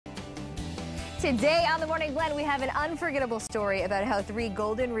Today on The Morning Blend, we have an unforgettable story about how 3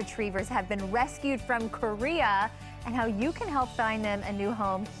 golden retrievers have been rescued from Korea and how you can help find them a new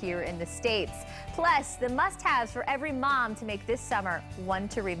home here in the States. Plus, the must-haves for every mom to make this summer one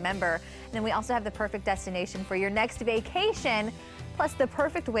to remember. And then we also have the perfect destination for your next vacation, plus the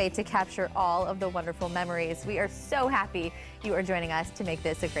perfect way to capture all of the wonderful memories. We are so happy you are joining us to make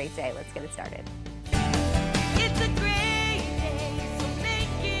this a great day. Let's get it started. It's a great day, so make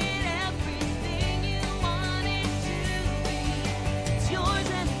it everything you want it to be. It's yours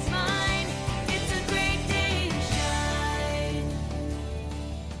and it's mine. It's a great day to shine.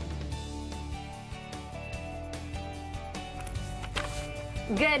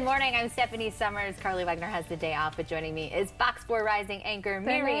 Good morning. I'm Stephanie Summers. Carly Wagner has the day off, but joining me is Fox 4 Rising anchor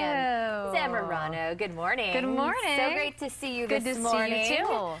Miriam Zamorano. Good morning. Good morning. So great to see you this morning. Good to see you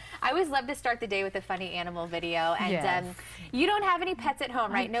too. I always love to start the day with a funny animal video. And Yes. You don't have any pets at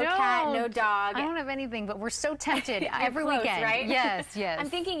home, right? No cat, no dog. I don't have anything, but we're so tempted every close, weekend. right? Yes, yes. I'm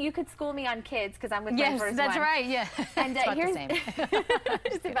thinking you could school me on kids because I'm with my Yes, first that's one. right. Yeah. And It's about here's the same.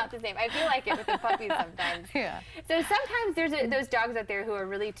 just about the same. I feel like it with the puppies sometimes. Yeah. So sometimes there's those dogs out there who are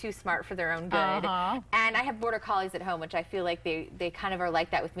really too smart for their own good. And I have border collies at home, which I feel like they kind of are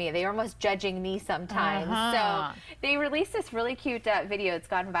like that with me. They're almost judging me sometimes. So they released this really cute video. It's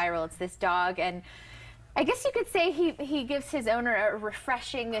gone viral. It's this dog, and I guess you could say he gives his owner a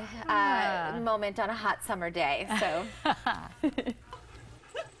refreshing moment on a hot summer day. So.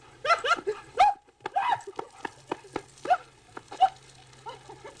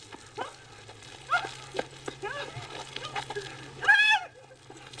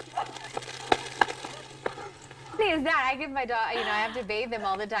 Is that I give my dog, I have to bathe them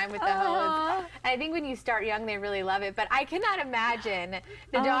all the time with the hose. And I think when you start young, they really love it. But I cannot imagine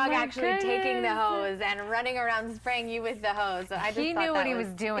the dog actually taking the hose and running around spraying you with the hose. So I just He knew what he was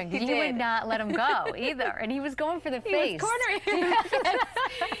doing. You would not let him go either. And he was going for the face. He was cornering. Yes.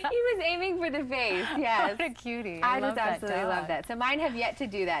 He was aiming for the face. Yes. What a cutie. I love just absolutely that love that. So mine have yet to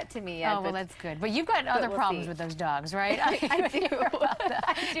do that to me yet. Oh, well, that's good. But you've got other we'll problems see. with those dogs, right? I do.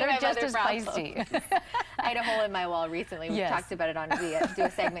 They're just as feisty. I had a hole in my wall recently. We talked about it on do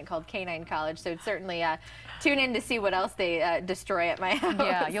a segment called Canine College, so certainly tune in to see what else they destroy at my house.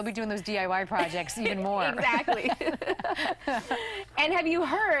 Yeah, you'll be doing those DIY projects even more. Exactly. And have you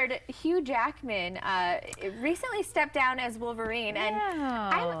heard Hugh Jackman recently stepped down as Wolverine? And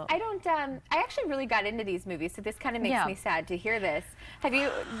I actually really got into these movies, so this kind of makes me sad to hear this. Did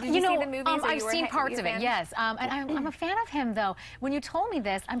you see the movies? I've seen parts of it, yes. And I'm a fan of him, though. When you told me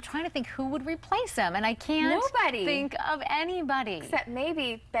this, I'm trying to think who would replace him, and I can't think of anybody. Except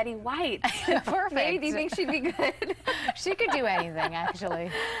maybe Betty White. Perfect. Maybe do you think she'd be good? She could do anything, actually.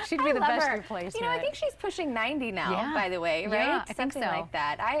 She'd be the best replacement. I think she's pushing 90 now, by the way, right? Yeah, I think so. Something like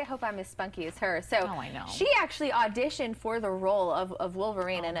that. I hope I'm as spunky as her. So I know. She actually auditioned for the role of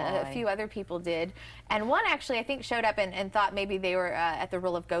Wolverine, and a few other people did. And one actually, I think, showed up and thought maybe they were at the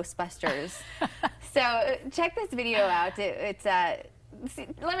role of Ghostbusters. So check this video out.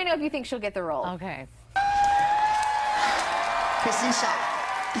 Let me know if you think she'll get the role. Okay. Kristen Shaw.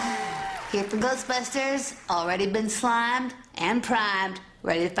 Here for Ghostbusters, already been slimed and primed,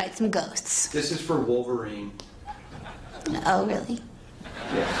 ready to fight some ghosts. This is for Wolverine. Oh, really?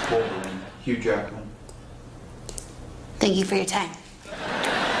 Yes, Wolverine. Hugh Jackman. Thank you for your time.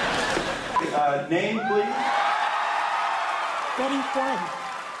 Name, please? Betty White.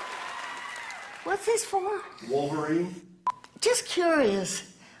 What's this for? Wolverine. Just curious.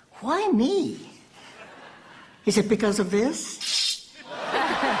 Why me? Is it because of this?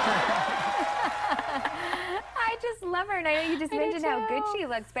 I just love her, and I know you just mentioned how good she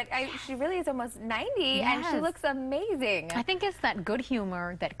looks, but she really is almost 90, and she looks amazing. I think it's that good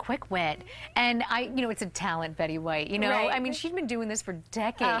humor, that quick wit, and it's a talent, Betty White. I mean, she's been doing this for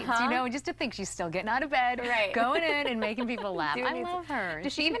decades. And just to think she's still getting out of bed, going in and making people laugh. I love her.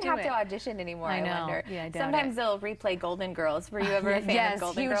 Does she even have to audition anymore? I wonder. Yeah, I doubt Sometimes they'll replay Golden Girls. Were you ever a fan of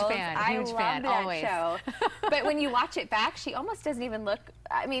Golden Girls? Fan, huge I fan, love that always. show. But when you watch it back, she almost doesn't even look.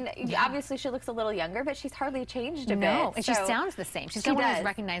 I mean, obviously she looks a little younger, but she's hardly changed a bit. No, and she sounds the same. She's got one of those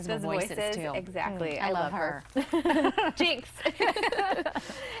recognizable voices, too. Exactly. I love her. Jinx.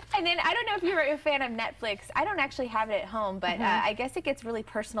 And then, I don't know if you're a fan of Netflix. I don't actually have it at home, but I guess it gets really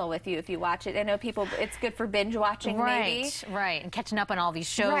personal with you if you watch it. I know it's good for binge watching, maybe. Right, and catching up on all these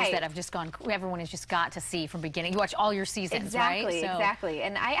shows that have just gone, everyone has just got to see from beginning. You watch all your seasons, right? Exactly.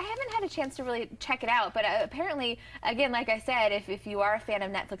 And I haven't had a chance to really check it out, but apparently, again, like I said, if you are a fan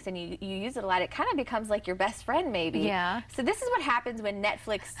of Netflix and you use it a lot, it kind of becomes like your best friend, maybe. Yeah. So this is what happens when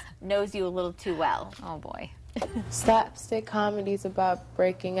Netflix knows you a little too well. Oh, boy. Slapstick comedies about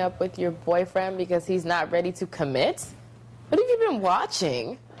breaking up with your boyfriend because he's not ready to commit? What have you been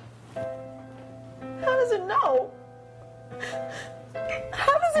watching? How does it know?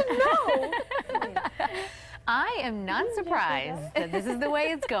 How does it know? I am not surprised that this is the way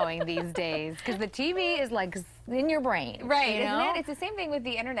it's going these days, because the TV is like in your brain. Right, you know? isn't it? It's the same thing with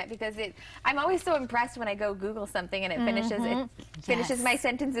the internet, because I'm always so impressed when I go Google something and it finishes my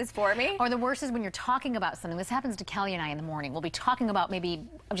sentences for me. Or the worst is when you're talking about something. This happens to Kelly and I in the morning. We'll be talking about maybe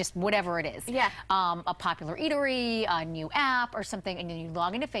just whatever it is. Yeah. A popular eatery, a new app or something, and then you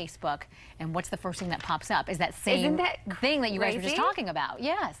log into Facebook, and what's the first thing that pops up? Is that same thing that you guys were just talking about.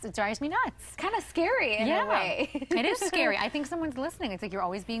 Yes, it drives me nuts. It's kind of scary in a way. It is scary. I think someone's listening. It's like you're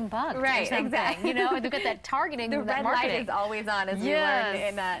always being bugged. Right, or something. exactly. You know, they've got that targeting, the that red marketing. light is always on, as we learn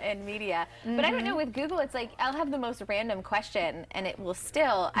in media. But I don't know, with Google, it's like I'll have the most random question, and it will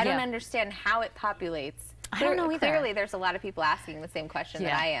still, I don't understand how it populates. I don't know either. Clearly, there's a lot of people asking the same question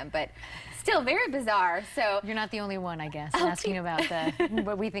that I am, but still very bizarre. So you're not the only one, I guess, asking about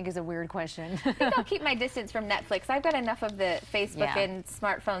what we think is a weird question. I think I'll keep my distance from Netflix. I've got enough of the Facebook and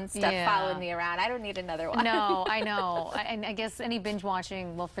smartphone stuff following me around. I don't need another one. No, I know. And I guess any binge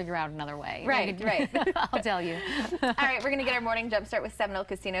watching, we'll figure out another way. Right, right. I'll tell you. All right, we're going to get our morning jump start with Seminole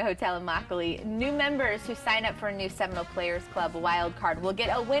Casino Hotel in Immokalee. New members who sign up for a new Seminole Players Club wild card will get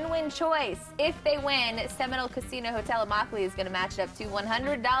a win-win choice. If they win, Seminole Casino Hotel Immokalee is going to match it up to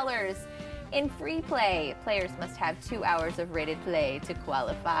 $100 in free play. Players must have 2 hours of rated play to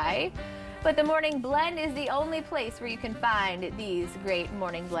qualify. But the Morning Blend is the only place where you can find these great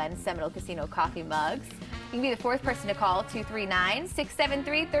Morning Blend Seminole Casino coffee mugs. You can be the fourth person to call,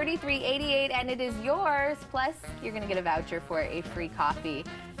 239-673-3388, and it is yours. Plus, you're going to get a voucher for a free coffee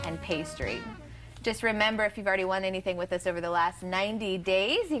and pastry. Just remember, if you've already won anything with us over the last 90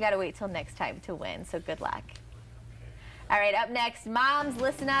 days, you got to wait till next time to win. So good luck. All right, up next, moms,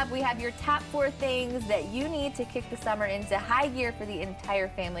 listen up. We have your top 4 things that you need to kick the summer into high gear for the entire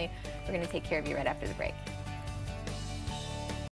family. We're going to take care of you right after the break.